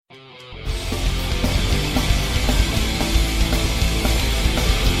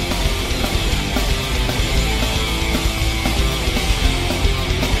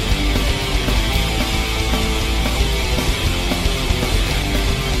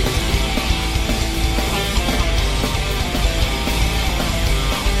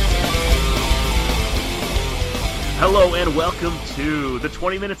Hello and welcome to the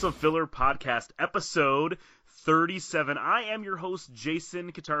 20 Minutes of Filler podcast, episode 37. I am your host,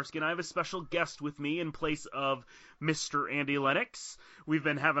 Jason Katarski, and I have a special guest with me in place of Mr. Andy Lennox. We've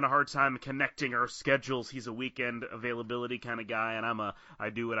been having a hard time connecting our schedules. He's a weekend availability kind of guy, and I'm a I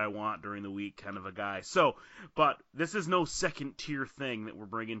do what I want during the week kind of a guy. But this is no second-tier thing that we're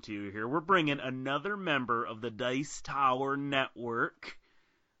bringing to you here. We're bringing another member of the Dice Tower network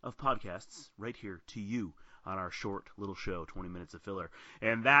of podcasts right here to you on our short little show, 20 Minutes of Filler.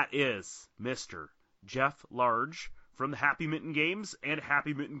 And that is Mr. Jeff Large from the Happy Mitten Games and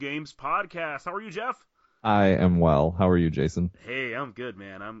Happy Mitten Games podcast. How are you, Jeff? I am well. How are you, Jason? Hey, I'm good,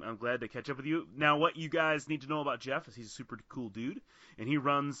 man. I'm glad to catch up with you. Now, what you guys need to know about Jeff is he's a super cool dude, and he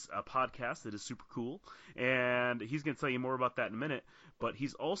runs a podcast that is super cool, and he's going to tell you more about that in a minute. But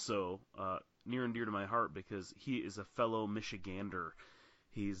he's also near and dear to my heart because he is a fellow Michigander.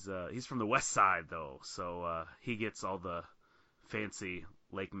 He's from the west side, though, so he gets all the fancy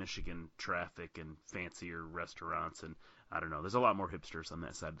Lake Michigan traffic and fancier restaurants, and I don't know. There's a lot more hipsters on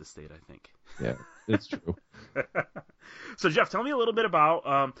that side of the state, I think. Yeah, it's true. So, Jeff, tell me a little bit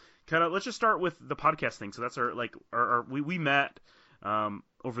about let's just start with the podcast thing. So that's we met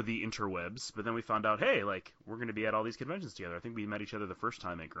over the interwebs, but then we found out, hey, we're going to be at all these conventions together. I think we met each other the first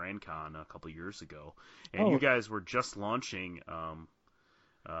time at Grand Con a couple years ago, and you guys were just launching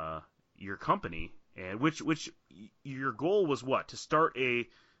your company, and which your goal was what? To start a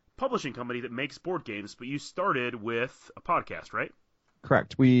publishing company that makes board games, but you started with a podcast, right?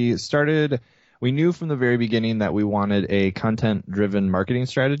 Correct. We knew from the very beginning that we wanted a content-driven marketing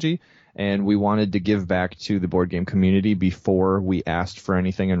strategy, and we wanted to give back to the board game community before we asked for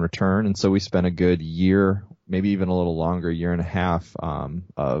anything in return. And so we spent a good year, maybe even a little longer, year and a half,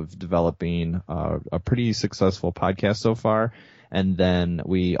 of developing a pretty successful podcast so far. And then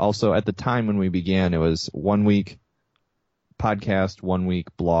we also, at the time when we began, it was 1 week podcast, 1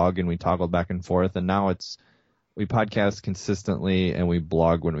 week blog, and we toggled back and forth. And now we podcast consistently and we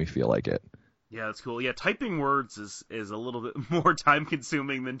blog when we feel like it. Yeah, that's cool. Yeah, typing words is a little bit more time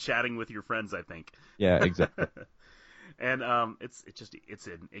consuming than chatting with your friends, I think. Yeah, exactly. And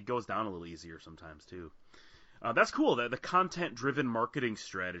it goes down a little easier sometimes too. That's cool. The content-driven marketing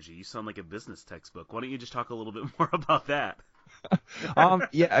strategy. You sound like a business textbook. Why don't you just talk a little bit more about that?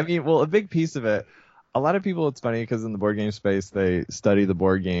 Yeah, I mean, well, a big piece of it, a lot of people, it's funny because in the board game space, they study the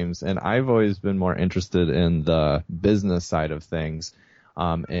board games, and I've always been more interested in the business side of things.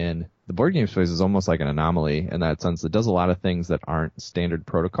 And the board game space is almost like an anomaly in that sense. It does a lot of things that aren't standard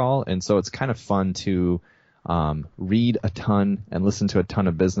protocol, and so it's kind of fun to read a ton and listen to a ton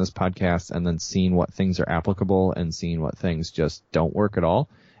of business podcasts and then seeing what things are applicable and seeing what things just don't work at all.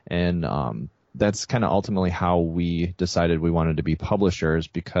 And that's kind of ultimately how we decided we wanted to be publishers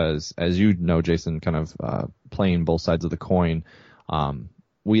because, as you know, Jason, kind of playing both sides of the coin,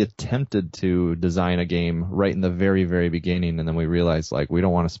 we attempted to design a game right in the very, very beginning, and then we realized, we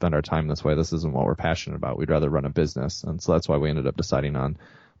don't want to spend our time this way. This isn't what we're passionate about. We'd rather run a business. And so that's why we ended up deciding on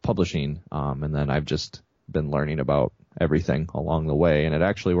publishing. And then I've just been learning about everything along the way, and it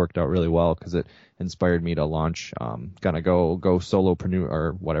actually worked out really well because it inspired me to launch gonna go solopreneur,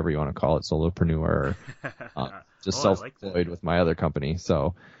 or whatever you want to call it, solopreneur, just self-employed with my other company.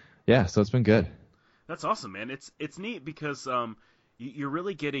 So yeah, so it's been good. That's awesome, man. It's neat because you're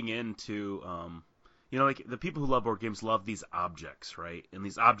really getting into the people who love board games love these objects, right? And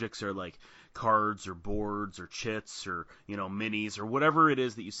these objects are like cards or boards or chits or, minis or whatever it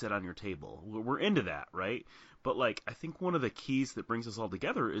is that you set on your table. We're into that, right? But I think one of the keys that brings us all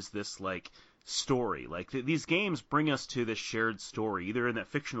together is this story. These games bring us to this shared story, either in that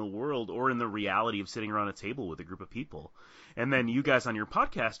fictional world or in the reality of sitting around a table with a group of people. And then you guys on your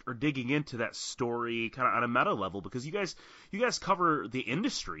podcast are digging into that story kind of on a meta level because you guys cover the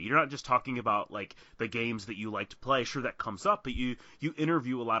industry. You're not just talking about the games that you like to play. Sure, that comes up, but you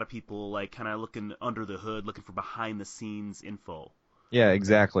interview a lot of people kind of looking under the hood, looking for behind the scenes info. Yeah,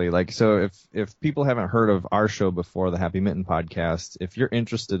 exactly. So if people haven't heard of our show before, the Happy Mitten podcast, if you're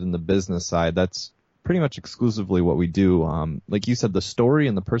interested in the business side, that's pretty much exclusively what we do. Like you said, the story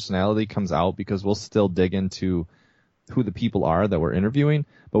and the personality comes out because we'll still dig into who the people are that we're interviewing,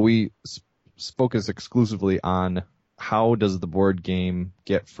 but we focus exclusively on how does the board game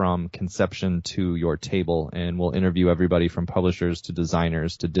get from conception to your table, and we'll interview everybody from publishers to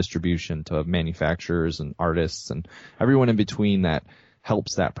designers to distribution to manufacturers and artists and everyone in between that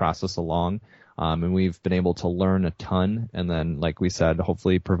helps that process along. And we've been able to learn a ton and then, like we said,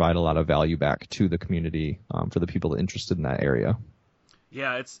 hopefully provide a lot of value back to the community for the people interested in that area.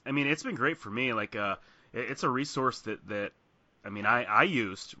 Yeah, it's been great for me. It's a resource that I mean, I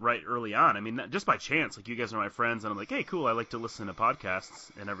used right early on. I mean, just by chance, like you guys are my friends, and I'm like, hey, cool, I like to listen to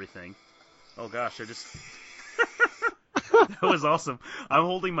podcasts and everything. Oh gosh, I just that was awesome. I'm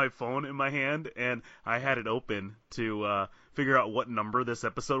holding my phone in my hand, and I had it open to figure out what number this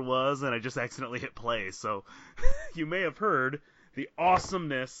episode was, and I just accidentally hit play. So you may have heard the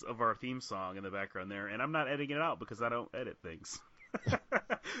awesomeness of our theme song in the background there, and I'm not editing it out because I don't edit things.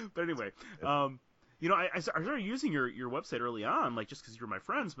 But anyway, I started using your website early on, like just because you were my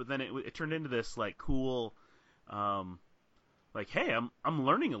friends, but then it turned into this like cool, like, hey, I'm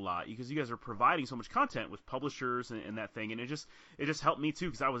learning a lot because you guys are providing so much content with publishers and that thing, and it just helped me too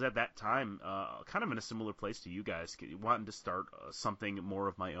because I was at that time kind of in a similar place to you guys, wanting to start something more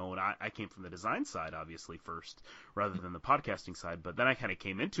of my own. I came from the design side obviously first rather than the podcasting side, but then I kind of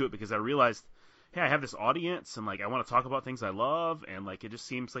came into it because I realized, hey, I have this audience, and like I want to talk about things I love, and like it just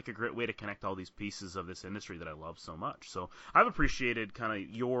seems like a great way to connect all these pieces of this industry that I love so much. So I've appreciated kind of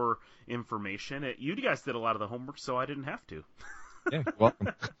your information. You guys did a lot of the homework, so I didn't have to. Yeah,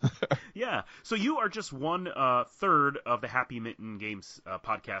 welcome. Yeah. So you are just 1/3 of the Happy Mitten Games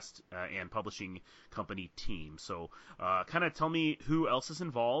podcast and publishing company team. So kind of tell me who else is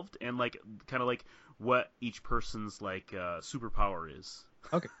involved and like kind of like what each person's like superpower is.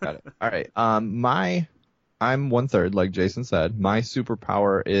 Okay, got it. All right. I'm 1/3, like Jason said. My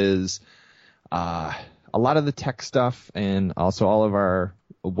superpower is a lot of the tech stuff, and also all of our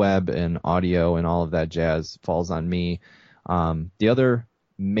web and audio and all of that jazz falls on me. The other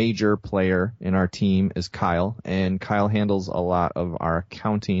major player in our team is Kyle, and Kyle handles a lot of our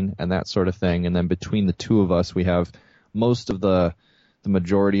accounting and that sort of thing. And then between the two of us, we have most of the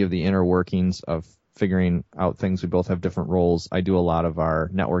majority of the inner workings of figuring out things. We both have different roles. I do a lot of our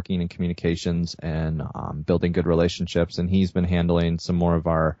networking and communications and building good relationships, and he's been handling some more of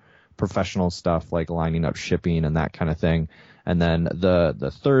our professional stuff like lining up shipping and that kind of thing. And then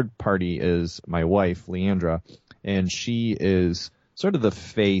the third party is my wife, Leandra, and she is sort of the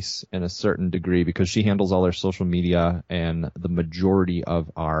face in a certain degree because she handles all our social media and the majority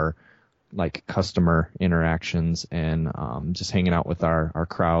of our like customer interactions and just hanging out with our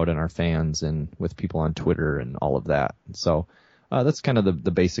crowd and our fans and with people on Twitter and all of that. So that's kind of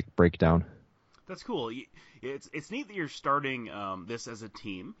the basic breakdown. That's cool. It's neat that you're starting this as a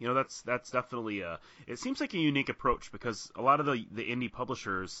team. You know, that's definitely it seems like a unique approach because a lot of the indie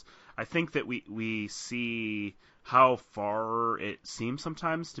publishers, I think that we see how far it seems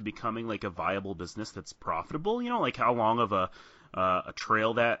sometimes to becoming like a viable business that's profitable. You know, like how long of a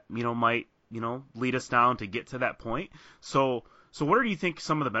trail that might lead us down to get to that point. So what do you think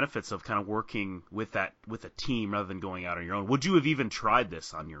some of the benefits of kind of working with a team rather than going out on your own? Would you have even tried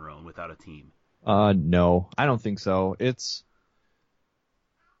this on your own without a team? No, I don't think so. There's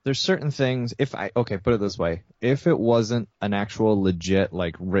certain things, put it this way. If it wasn't an actual legit,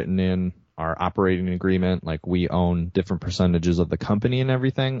 like written in our operating agreement, like we own different percentages of the company and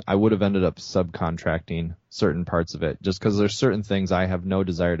everything, I would have ended up subcontracting certain parts of it just because there's certain things I have no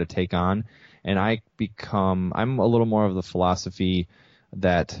desire to take on. And I'm a little more of the philosophy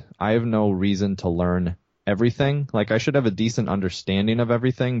that I have no reason to learn everything. Like I should have a decent understanding of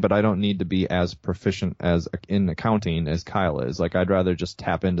everything, but I don't need to be as proficient as in accounting as Kyle is. Like I'd rather just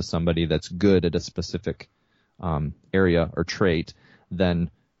tap into somebody that's good at a specific area or trait than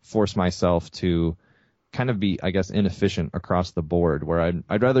force myself to kind of be, I guess, inefficient across the board, where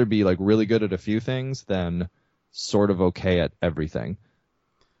I'd rather be like really good at a few things than sort of okay at everything.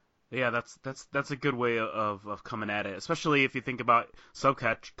 Yeah, that's a good way of coming at it, especially if you think about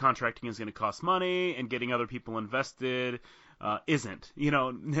subcontracting is going to cost money and getting other people invested isn't,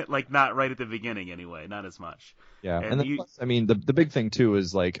 like not right at the beginning anyway, not as much. Yeah, and then plus, I mean, the big thing too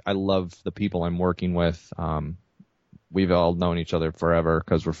is like I love the people I'm working with. We've all known each other forever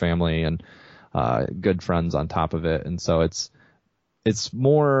because we're family and good friends on top of it, and so it's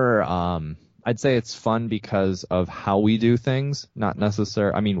more. I'd say it's fun because of how we do things, not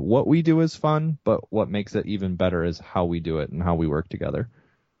necessarily. I mean, what we do is fun, but what makes it even better is how we do it and how we work together.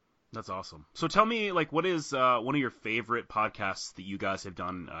 That's awesome. So tell me, like, what is one of your favorite podcasts that you guys have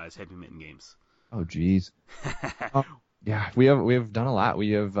done as Happy Mitten Games? Oh, geez. Yeah, we have done a lot.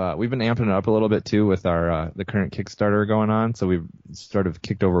 We've been amping it up a little bit too with our the current Kickstarter going on. So we've sort of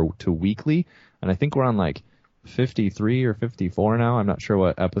kicked over to weekly, and I think we're on like 53 or 54 now. I'm not sure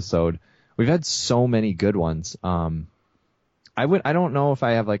what episode. We've had so many good ones. I don't know if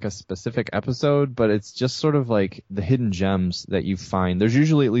I have like a specific episode, but it's just sort of like the hidden gems that you find. There's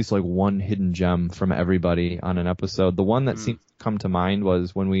usually at least like one hidden gem from everybody on an episode. The one that seems to come to mind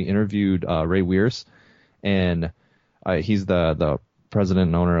was when we interviewed Ray Weirs, and he's the president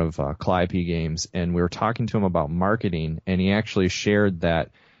and owner of Calliope Games, and we were talking to him about marketing, and he actually shared that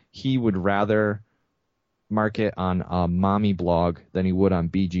he would rather market on a mommy blog than he would on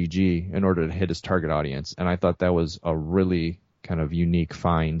BGG in order to hit his target audience. And I thought that was a really kind of unique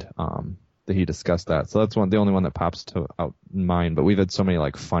find that he discussed that. So that's the only one that pops out in mind. But we've had so many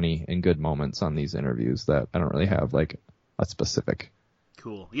like funny and good moments on these interviews that I don't really have like a specific.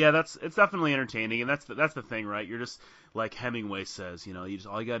 Cool. Yeah, it's definitely entertaining, and that's the thing, right? You're just like Hemingway says, you know,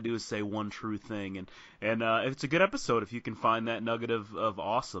 all you gotta do is say one true thing, and it's a good episode if you can find that nugget of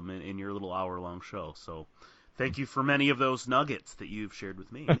awesome in your little hour-long show. So, thank you for many of those nuggets that you've shared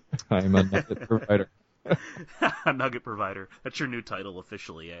with me. I'm a nugget provider. Nugget provider. That's your new title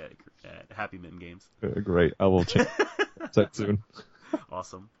officially at Happy Mitten Games. Great. I will change that soon.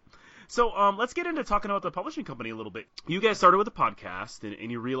 Awesome. So let's get into talking about the publishing company a little bit. You guys started with a podcast, and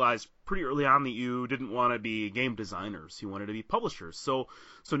you realized pretty early on that you didn't want to be game designers. You wanted to be publishers. So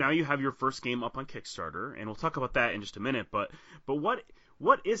now you have your first game up on Kickstarter, and we'll talk about that in just a minute. But what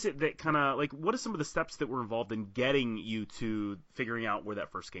is it that kind of, like, what are some of the steps that were involved in getting you to figuring out where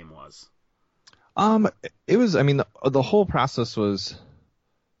that first game was? It was, I mean, the whole process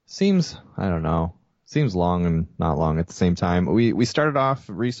seems long and not long at the same time. We started off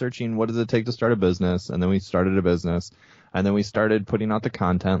researching what does it take to start a business, and then we started a business, and then we started putting out the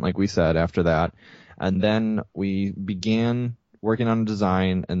content, like we said, after that. And then we began working on a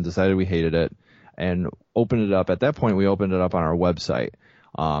design and decided we hated it and opened it up. At that point, we opened it up on our website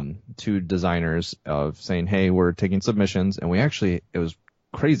to designers of saying, hey, we're taking submissions. And it was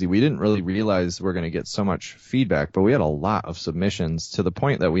crazy. We didn't really realize we're going to get so much feedback, but we had a lot of submissions to the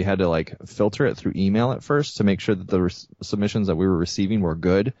point that we had to like filter it through email at first to make sure that the submissions that we were receiving were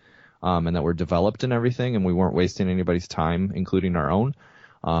good and that were developed and everything, and we weren't wasting anybody's time, including our own.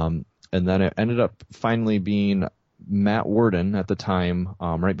 And then it ended up finally being Matt Worden at the time,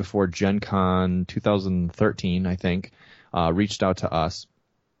 right before Gen Con 2013, I think, reached out to us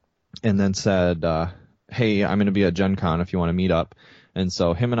and then said, hey, I'm going to be at Gen Con if you want to meet up. And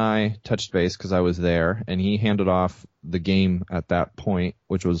so him and I touched base because I was there, and he handed off the game at that point,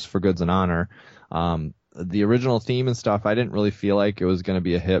 which was For Goods and Honor. The original theme and stuff, I didn't really feel like it was going to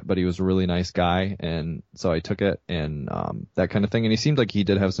be a hit, but he was a really nice guy, and so I took it and that kind of thing. And he seemed like he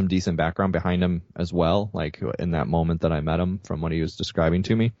did have some decent background behind him as well, like in that moment that I met him from what he was describing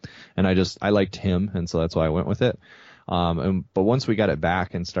to me. And I liked him, and so that's why I went with it. But once we got it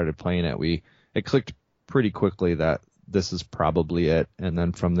back and started playing it, it clicked pretty quickly that this is probably it. And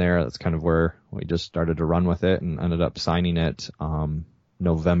then from there, that's kind of where we just started to run with it and ended up signing it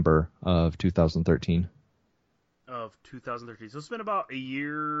November of 2013. Of 2013. So it's been about a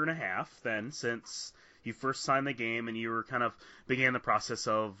year and a half then since you first signed the game and you were kind of began the process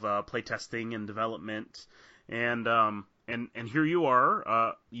of playtesting and development. And here you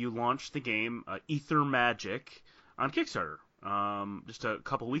are. You launched the game Aether Magic on Kickstarter just a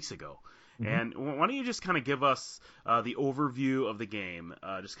couple weeks ago. And why don't you just kind of give us the overview of the game?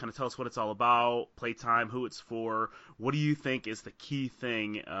 Just kind of tell us what it's all about, playtime, who it's for. What do you think is the key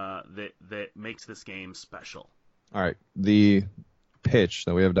thing that makes this game special? All right. The pitch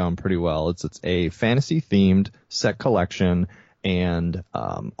that we have down pretty well. It's a fantasy-themed set collection and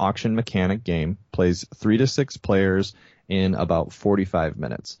auction mechanic game. Plays 3 to 6 players in about 45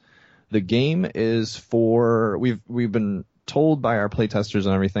 minutes. The game is for we've been told by our playtesters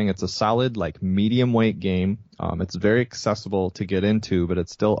and everything, it's a solid, like, medium weight game. It's very accessible to get into, but it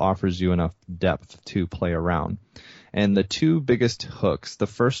still offers you enough depth to play around. And the two biggest hooks, the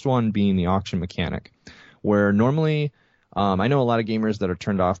first one being the auction mechanic, where normally, I know a lot of gamers that are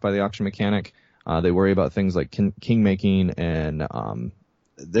turned off by the auction mechanic. They worry about things like king making, and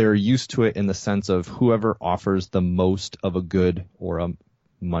they're used to it in the sense of whoever offers the most of a good or a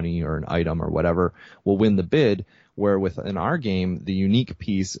money or an item or whatever will win the bid. Where within our game, the unique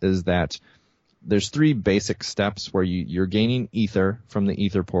piece is that there's 3 basic steps where you're gaining ether from the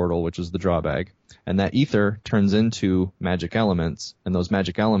ether portal, which is the draw bag, and that ether turns into magic elements, and those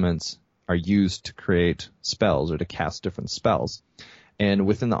magic elements are used to create spells or to cast different spells. And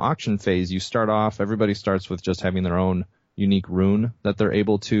within the auction phase, you start off, everybody starts with just having their own unique rune that they're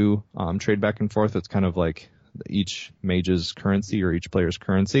able to trade back and forth. It's kind of like each mage's currency or each player's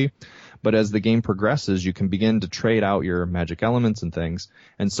currency. But as the game progresses, you can begin to trade out your magic elements and things.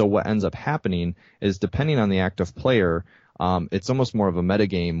 And so what ends up happening is, depending on the active player, it's almost more of a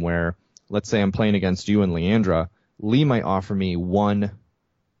metagame where, let's say I'm playing against you and Leandra. Lee might offer me 1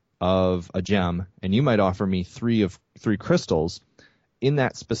 of a gem, and you might offer me 3 crystals. in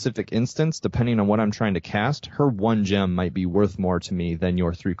that specific instance, depending on what I'm trying to cast, her 1 gem might be worth more to me than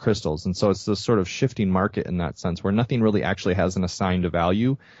your 3 crystals. And so it's this sort of shifting market in that sense, where nothing really actually has an assigned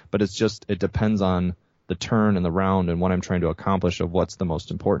value, but it depends on the turn and the round and what I'm trying to accomplish of what's the most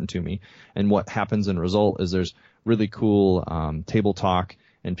important to me. And what happens in result is there's really cool table talk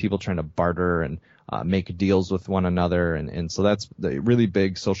and people trying to barter and make deals with one another. And so that's the really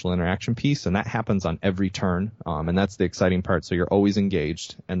big social interaction piece, and that happens on every turn. And that's the exciting part. So you're always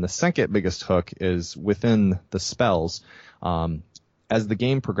engaged. And the second biggest hook is within the spells. As the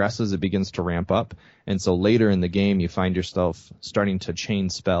game progresses, it begins to ramp up. And so later in the game, you find yourself starting to chain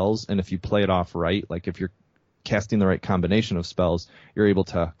spells. And if you play it off right, like if you're casting the right combination of spells, you're able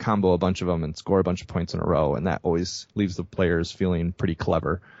to combo a bunch of them and score a bunch of points in a row. And that always leaves the players feeling pretty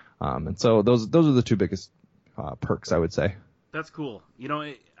clever. And so those are the 2 biggest perks, I would say. That's cool.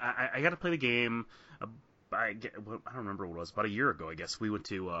 I got to play the game. I don't remember what it was. About a year ago, I guess we went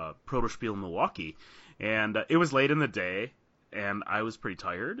to Proto Spiel in Milwaukee, and it was late in the day, and I was pretty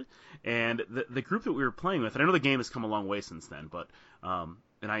tired. And the group that we were playing with, and I know the game has come a long way since then, but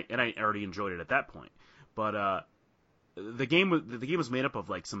and I already enjoyed it at that point. But the game was made up of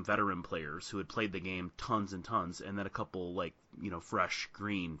like some veteran players who had played the game tons and tons, and then a couple like fresh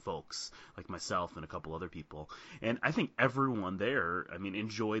green folks like myself and a couple other people. And I think everyone there, I mean,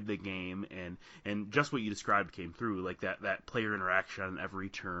 enjoyed the game, and just what you described came through, like that player interaction on every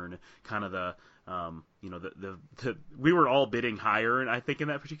turn, kind of the we were all bidding higher, and I think in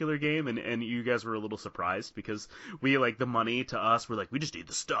that particular game, and you guys were a little surprised because we, like, the money to us, we're like, we just need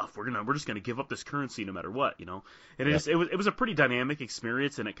the stuff. We're just gonna give up this currency no matter what, And it was a pretty dynamic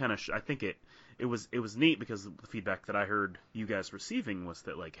experience, and it kind of I think it was neat because the feedback that I heard you guys receiving was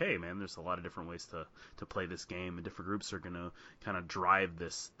that, like, hey man, there's a lot of different ways to play this game, and different groups are gonna kind of drive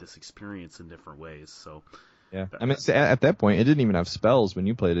this experience in different ways. So yeah, I mean, at that point, it didn't even have spells when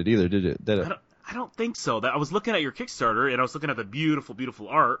you played it either, did it? I don't think so. I was looking at your Kickstarter, and I was looking at the beautiful, beautiful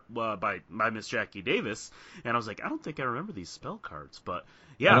art by Miss Jackie Davis, and I was like, I don't think I remember these spell cards. But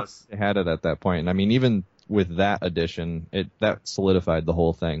yeah, they had it at that point. And I mean, even with that addition, that solidified the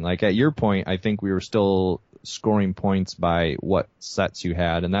whole thing. Like at your point, I think we were still scoring points by what sets you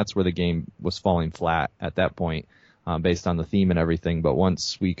had, and that's where the game was falling flat at that point, based on the theme and everything. But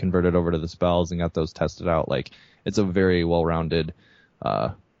once we converted over to the spells and got those tested out, like it's a very well-rounded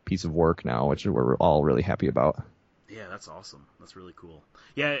piece of work now, which we're all really happy about. Yeah, that's awesome. That's really cool.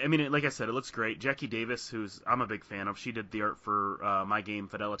 Yeah, I mean, like I said, it looks great. Jackie Davis, I'm a big fan of, she did the art for my game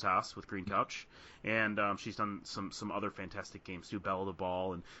Fidelitas with Green Couch, and she's done some other fantastic games too, Bell of the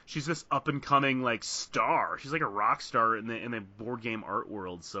Ball, and she's this up and coming like star. She's like a rock star in the board game art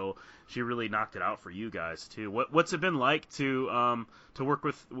world. So she really knocked it out for you guys too. What's it been like to work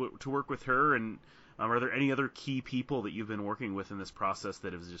with her, and are there any other key people that you've been working with in this process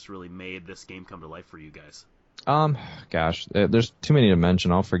that has just really made this game come to life for you guys? Gosh, there's too many to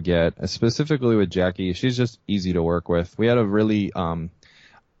mention. I'll forget. Specifically with Jackie, she's just easy to work with. We had a really, I'll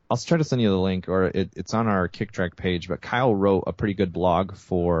try to send you the link, or it's on our Kicktrack page, but Kyle wrote a pretty good blog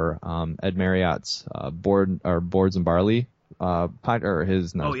for Ed Marriott's Boards and Barley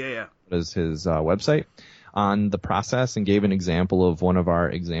his website on the process, and gave an example of one of our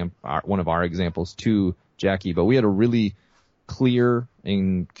examples to Jackie. But we had a really clear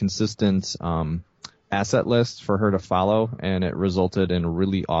and consistent asset list for her to follow, and it resulted in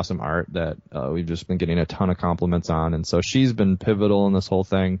really awesome art that we've just been getting a ton of compliments on. And so she's been pivotal in this whole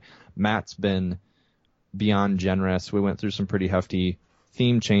thing. Matt's been beyond generous. We went through some pretty hefty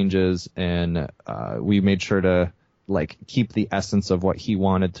theme changes, and we made sure to keep the essence of what he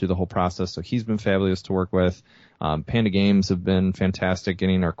wanted through the whole process. So he's been fabulous to work with. Panda Games have been fantastic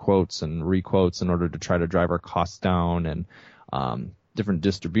getting our quotes and requotes in order to try to drive our costs down, and different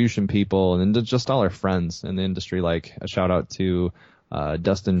distribution people, and then just all our friends in the industry. Like a shout out to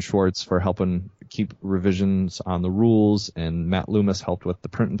Dustin Schwartz for helping keep revisions on the rules, and Matt Loomis helped with the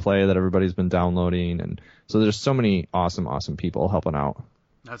print and play that everybody's been downloading. And so there's so many awesome people helping out.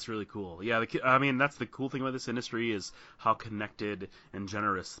 That's really cool. Yeah, I mean, that's the cool thing about this industry is how connected and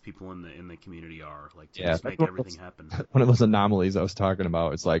generous people in the community are. Like, to just make everything happen. One of those anomalies I was talking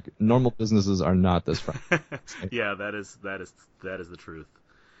about. It's like normal businesses are not this friendly. Yeah, that is the truth.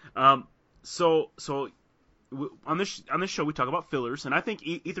 So on this show we talk about fillers, and I think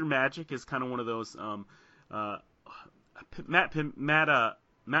Aether Magic is kind of one of those.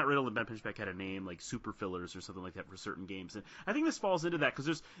 Matt Riddle and Ben Pinchbeck had a name like super fillers or something like that for certain games, and I think this falls into that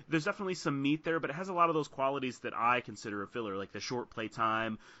because there's definitely some meat there, but it has a lot of those qualities that I consider a filler, like the short play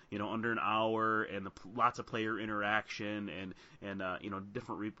time, under an hour, and lots of player interaction, and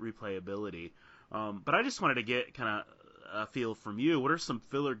different replayability. But I just wanted to get kind of a feel from you. What are some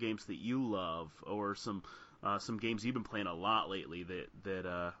filler games that you love, or some games you've been playing a lot lately that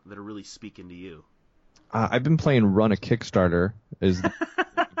are really speaking to you? I've been playing Run a Kickstarter.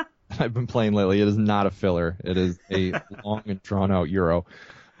 I've been playing lately. It is not a filler. It is a long and drawn out Euro.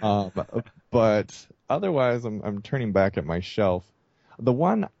 But otherwise, I'm turning back at my shelf. The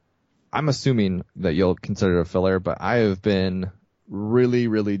one I'm assuming that you'll consider a filler, but I have been really,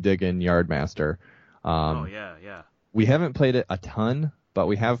 really digging Yardmaster. Oh yeah. We haven't played it a ton, but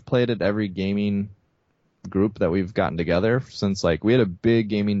we have played it every gaming group that we've gotten together since, like, we had a big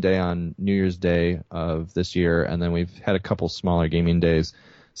gaming day on New Year's Day of this year, and then we've had a couple smaller gaming days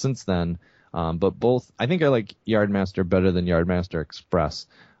since then. But both, I think I like Yardmaster better than Yardmaster Express.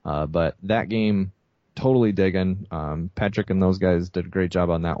 But that game, totally digging. Patrick and those guys did a great job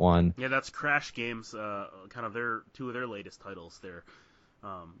on that one. Yeah, that's Crash Games, kind of two of their latest titles there.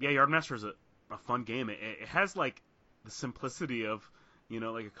 Yardmaster is a fun game. It has, like, the simplicity of,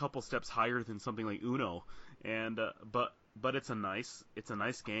 like a couple steps higher than something like Uno, and but it's a nice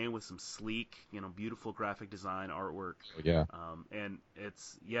game with some sleek, beautiful graphic design, artwork. Yeah. And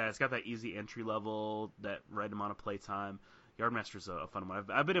it's got that easy entry level, that right amount of playtime. Yardmaster's a fun one.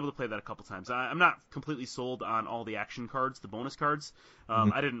 I've been able to play that a couple times. I'm not completely sold on all the action cards, the bonus cards.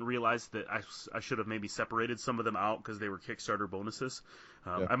 I didn't realize that I should have maybe separated some of them out because they were Kickstarter bonuses.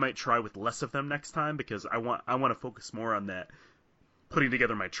 I might try with less of them next time, because I want to focus more on that, putting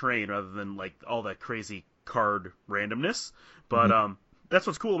together my train, rather than like all that crazy card randomness. But that's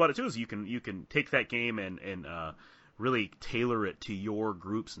what's cool about it too, is you can take that game and really tailor it to your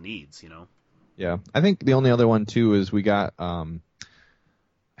group's needs. Yeah, I think the only other one too is we got I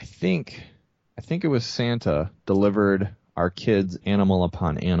think it was Santa delivered our kids Animal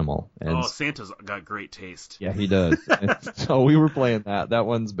Upon Animal. And Santa's got great taste. Yeah, he does. So we were playing that. That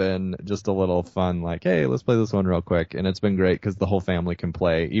one's been just a little fun, like, hey, let's play this one real quick. And it's been great because the whole family can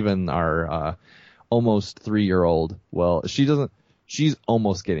play. Even our almost 3-year-old. Well, she's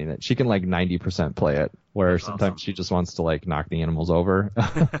almost getting it. She can like 90% play it, where That's sometimes awesome. she just wants to like knock the animals over.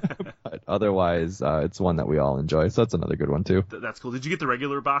 But otherwise, it's one that we all enjoy. So that's another good one too. That's cool. Did you get the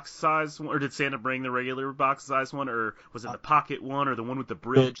regular box size one, or did Santa bring the regular box size one, or was it the pocket one, or the one with the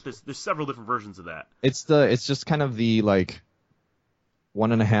bridge? There's several different versions of that. It's just kind of the like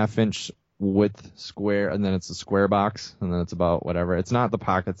 1.5 inch width square, and then it's a square box, and then it's about whatever. It's not the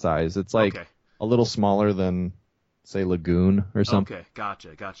pocket size. It's like a little smaller than, say, Lagoon or something. Okay,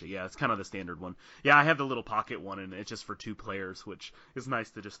 gotcha. Yeah, it's kind of the standard one. Yeah, I have the little pocket one, and it's just for 2 players, which is nice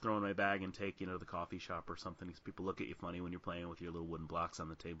to just throw in my bag and take, to the coffee shop or something, because people look at you funny when you're playing with your little wooden blocks on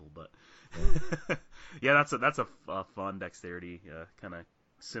the table. But yeah, that's a fun dexterity kind of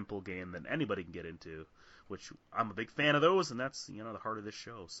simple game that anybody can get into, which I'm a big fan of those, and that's the heart of this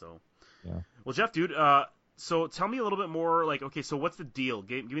show. So, yeah. Well, Jeff, dude. So tell me a little bit more, like, okay, so what's the deal?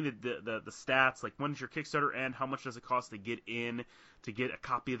 Give me the stats, like, when does your Kickstarter end? How much does it cost to get a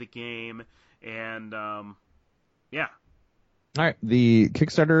copy of the game? And, yeah. All right, the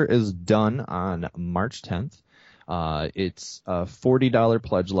Kickstarter is done on March 10th. It's a $40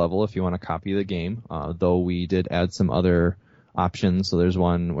 pledge level if you want a copy of the game, though we did add some other options. So there's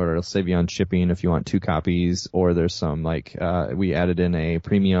one where it'll save you on shipping if you want 2 copies, or there's some like we added in a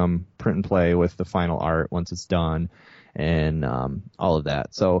premium print and play with the final art once it's done, and all of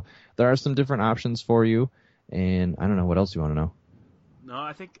that. So there are some different options for you, and I don't know what else you want to know. No,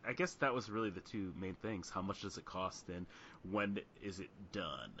 I guess that was really the 2 main things. How much does it cost, and when is it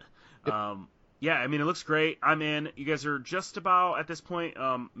done? Yep. Yeah, I mean, it looks great. I'm in. You guys are just about at this point,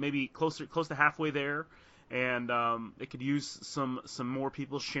 maybe close to halfway there. And it could use some more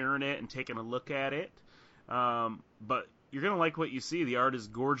people sharing it and taking a look at it. But you're gonna like what you see. The art is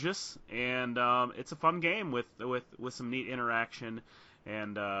gorgeous, and it's a fun game with some neat interaction.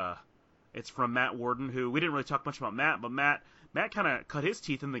 And it's from Matt Worden, who we didn't really talk much about Matt, but Matt kind of cut his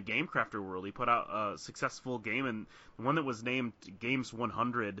teeth in the Game Crafter world. He put out a successful game, and one that was named Games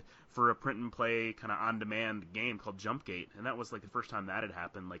 100 for a print and play kind of on-demand game called Jumpgate, and that was like the first time that had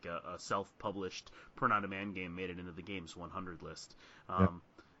happened, like a self-published print-on-demand game made it into the Games 100 list. And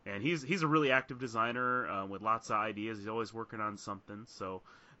he's a really active designer with lots of ideas. He's always working on something. So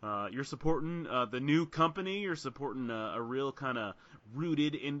you're supporting the new company. You're supporting a real kind of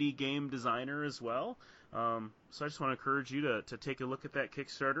rooted indie game designer as well. So I just want to encourage you to take a look at that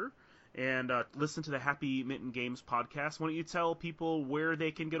Kickstarter and listen to the Happy Mitten Games podcast. Why don't you tell people where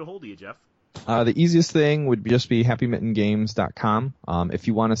they can get a hold of you, Jeff? The easiest thing would just be happymittengames.com. If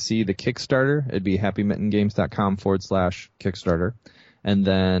you want to see the Kickstarter, it'd be happymittengames.com/Kickstarter. And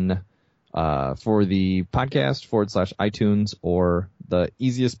then for the podcast /iTunes or the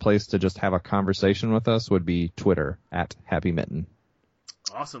easiest place to just have a conversation with us would be Twitter at Happy Mitten.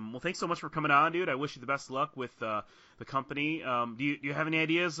 Awesome. Well, thanks so much for coming on, dude. I wish you the best of luck with the company. Do you have any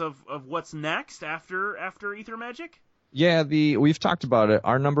ideas of what's next after Aether Magic? Yeah, we've talked about it.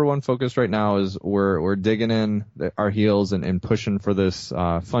 Our number one focus right now is we're digging in our heels and pushing for this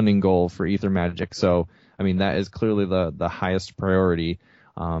funding goal for Aether Magic. So, I mean, that is clearly the highest priority.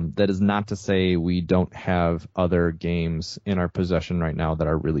 That is not to say we don't have other games in our possession right now that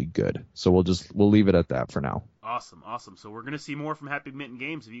are really good. So we'll leave it at that for now. Awesome. So we're going to see more from Happy Mitten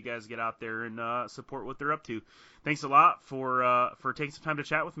Games if you guys get out there and support what they're up to. Thanks a lot for taking some time to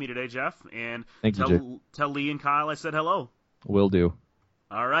chat with me today, Jeff. And tell Lee and Kyle I said hello. Will do.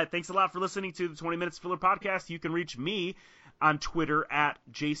 All right. Thanks a lot for listening to the 20 Minutes Filler podcast. You can reach me on Twitter at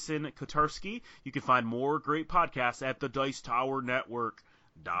Jason Kotarski. You can find more great podcasts at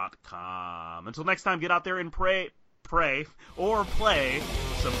thedicetowernetwork.com. Until next time, get out there and pray or play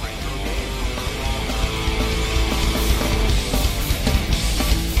some retro games.